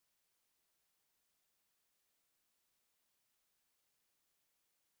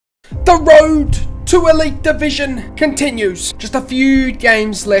The road to Elite Division continues. Just a few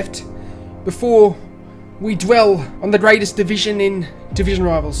games left before we dwell on the greatest division in division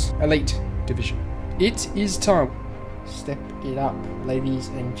rivals, Elite Division. It is time. Step it up, ladies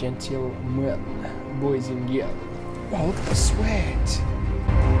and gentlemen, boys and girls. Oh, look at the sweat.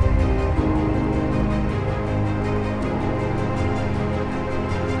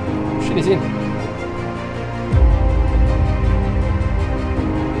 Shit is in.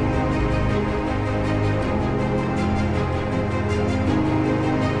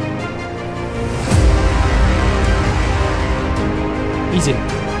 He's in.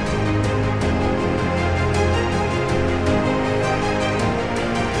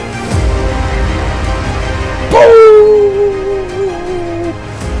 Boom!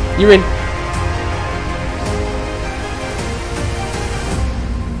 You're in.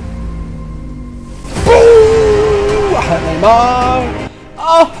 Boom! I hurt Neymar. I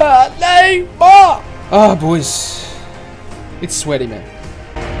hurt Neymar. Oh, boys. It's sweaty, man.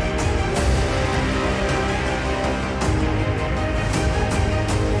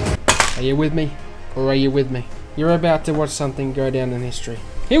 Are you with me? Or are you with me? You're about to watch something go down in history.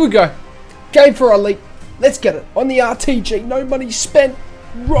 Here we go. Game for Elite. Let's get it. On the RTG. No money spent.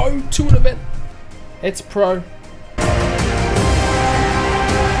 Road to an event. It's pro.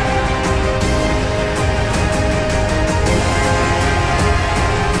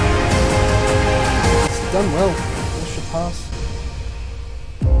 It's done well. Extra pass.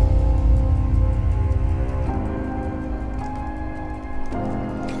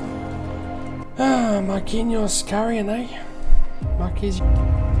 Marquinhos carrying, eh? Marquinhos,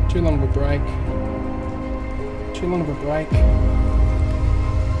 too long of a break. Too long of a break.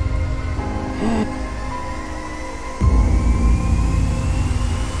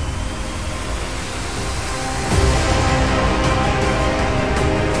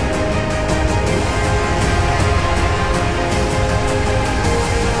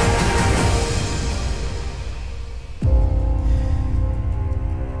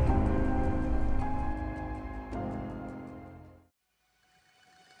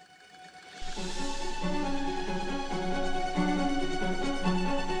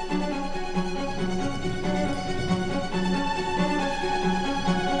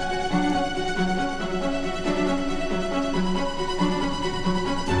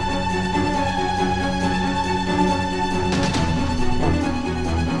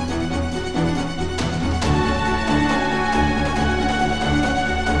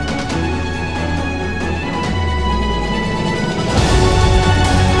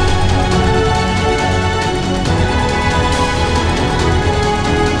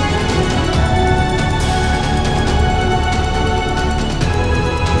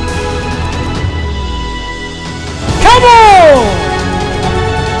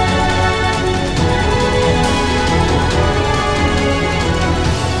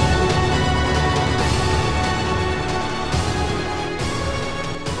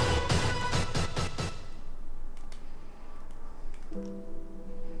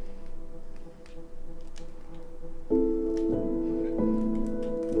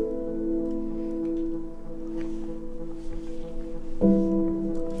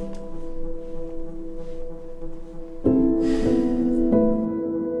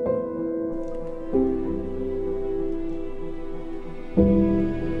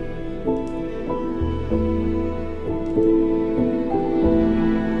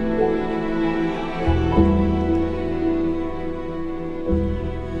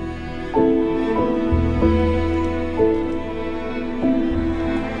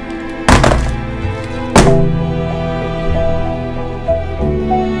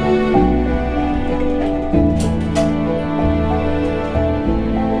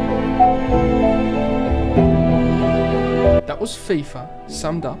 Was FIFA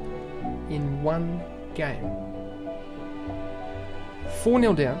summed up in one game.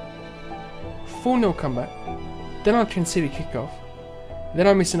 4-0 down, 4-0 comeback, then I concede a kickoff, then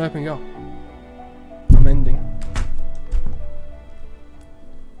I miss an open goal. I'm ending.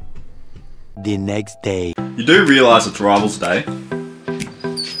 The next day. You do realise it's Rivals Day.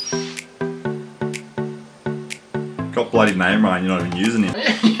 Got bloody Neymar and you're not even using him.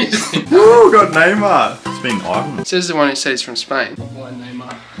 Woo, got Neymar. It's been Ireland. Says the one who says he's from Spain. Buying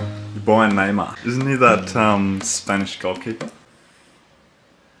Neymar. You're buying Neymar. Isn't he that Spanish goalkeeper?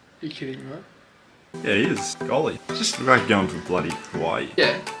 You're kidding, right? Yeah, he is. Goalie. Just like going to bloody Hawaii.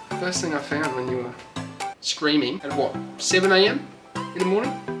 Yeah. First thing I found when you were screaming at what, 7 AM in the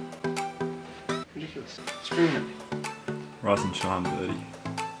morning? Ridiculous. Screaming at me. Rise and shine, birdie.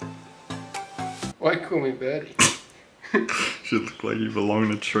 Why call me Birdie? Should look like you belong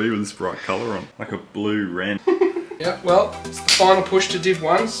in a tree with this bright colour on. Like a blue wren. Yeah, well, it's the final push to Div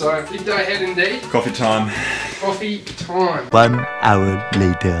 1, so big day ahead indeed. Coffee time. Coffee time. 1 hour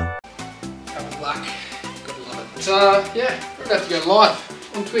later. Having luck. Gotta love it. But yeah, we're about to go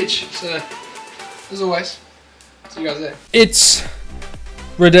live on Twitch, so as always, see you guys there. It's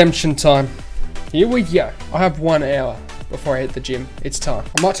redemption time. Here we go. I have 1 hour before I hit the gym. It's time.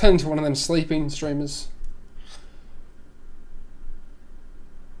 I might turn into one of them sleeping streamers.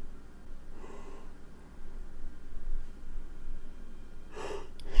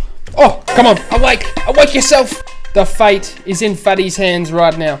 Oh, come on, awake! Awake yourself! The fate is in Fatty's hands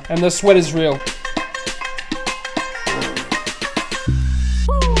right now, and the sweat is real.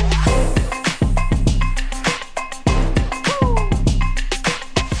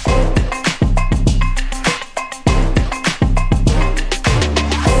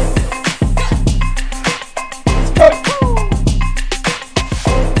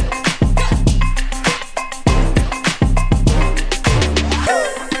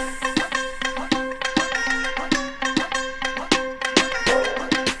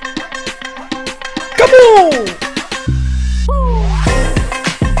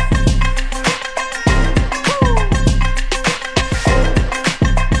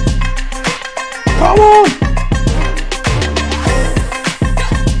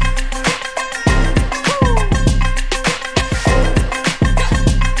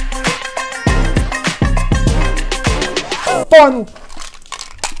 Final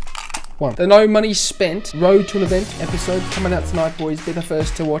one. The no money spent road to an event episode coming out tonight, boys. Be the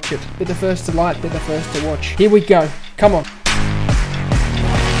first to watch it. Be the first to like, be the first to watch. Here we go. Come on.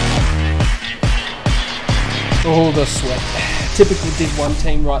 Oh, the sweat. Typical Div 1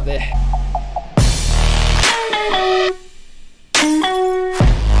 team right there.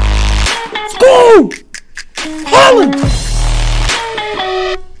 Let's go! Holland!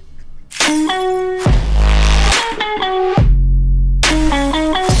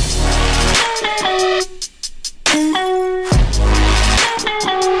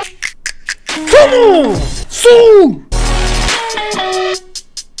 Soon!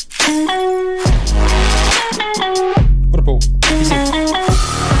 What a ball. He's in.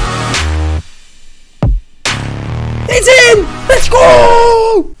 He's in! Let's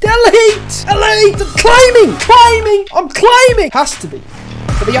go! Elite! Elite! I'm climbing! Climbing! I'm climbing! Has to be.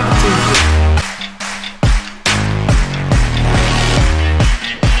 For the RTG.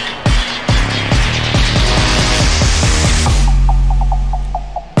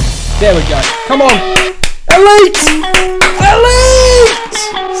 There we go. Come on. Elite! Elite!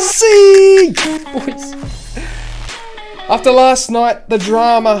 See! Boys. After last night, the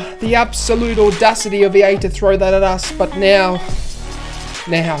drama, the absolute audacity of EA to throw that at us, but now,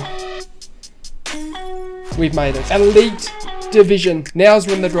 we've made it. Elite Division. Now's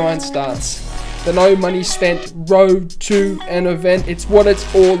when the grind starts. The no money spent road to an event. It's what it's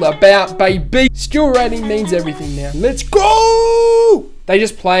all about, baby. Skill rating means everything now. Let's go! They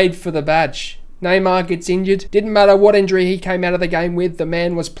just played for the badge. Neymar gets injured. Didn't matter what injury he came out of the game with. The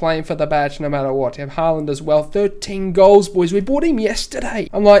man was playing for the badge no matter what. Have Haaland as well. 13 goals, boys. We bought him yesterday.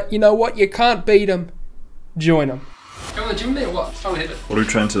 I'm like, you know what? You can't beat him. Join him. Go on the gym there or what? It's time to hit it. What do we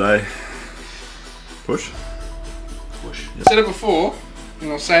train today? Push? Push. Yep. Said it before,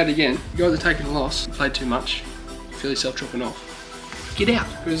 and I'll say it again. You guys are taking a loss. You played too much. You feel yourself dropping off. Get out.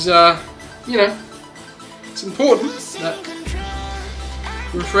 Because, you know, it's important that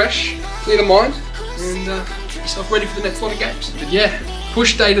refresh, clear the mind, and get yourself ready for the next lot of games. But yeah,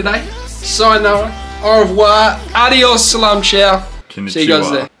 push day today. Sayonara, au revoir, adios, salam, ciao. Konnichiwa. See you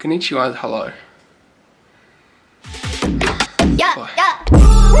guys there. Konnichiwa, hello. Yeah, Bye. yeah.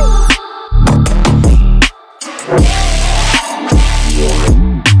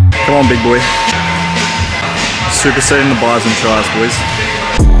 Come on, big boy. Superseding the buys and tries, boys.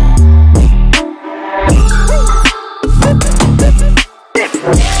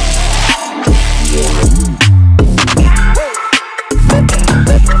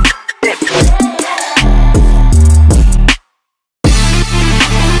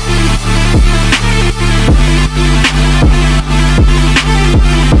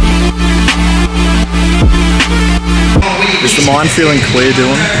 Is the mind feeling clear,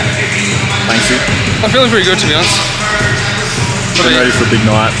 Dylan? Thank you. I'm feeling pretty good, to be honest. Getting ready for a big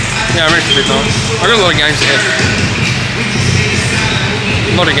night. Yeah, I'm ready for a big night. I've got a lot of games ahead.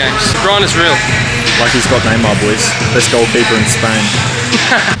 A lot of games. The grind is real. Like he's got Neymar, boys. Best goalkeeper in Spain.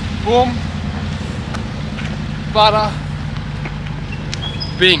 Boom. Butter.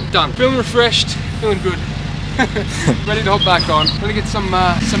 Bing. Done. Feeling refreshed. Feeling good. Ready to hop back on. Gonna get some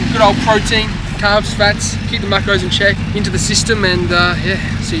good old protein. carbs, fats, keep the macros in check, into the system, and yeah,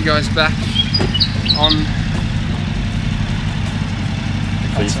 see you guys back on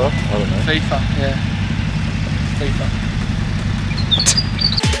FIFA? I don't know. FIFA, yeah. FIFA.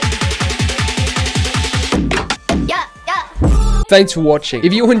 Thanks for watching.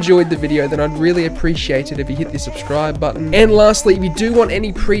 If you enjoyed the video, then I'd really appreciate it if you hit the subscribe button. And lastly, if you do want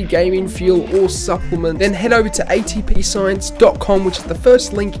any pre-gaming fuel or supplement, then head over to atpscience.com, which is the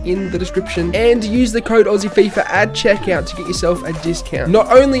first link in the description, and use the code AussieFIFA at checkout to get yourself a discount. Not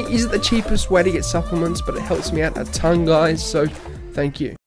only is it the cheapest way to get supplements, but it helps me out a ton, guys, so thank you.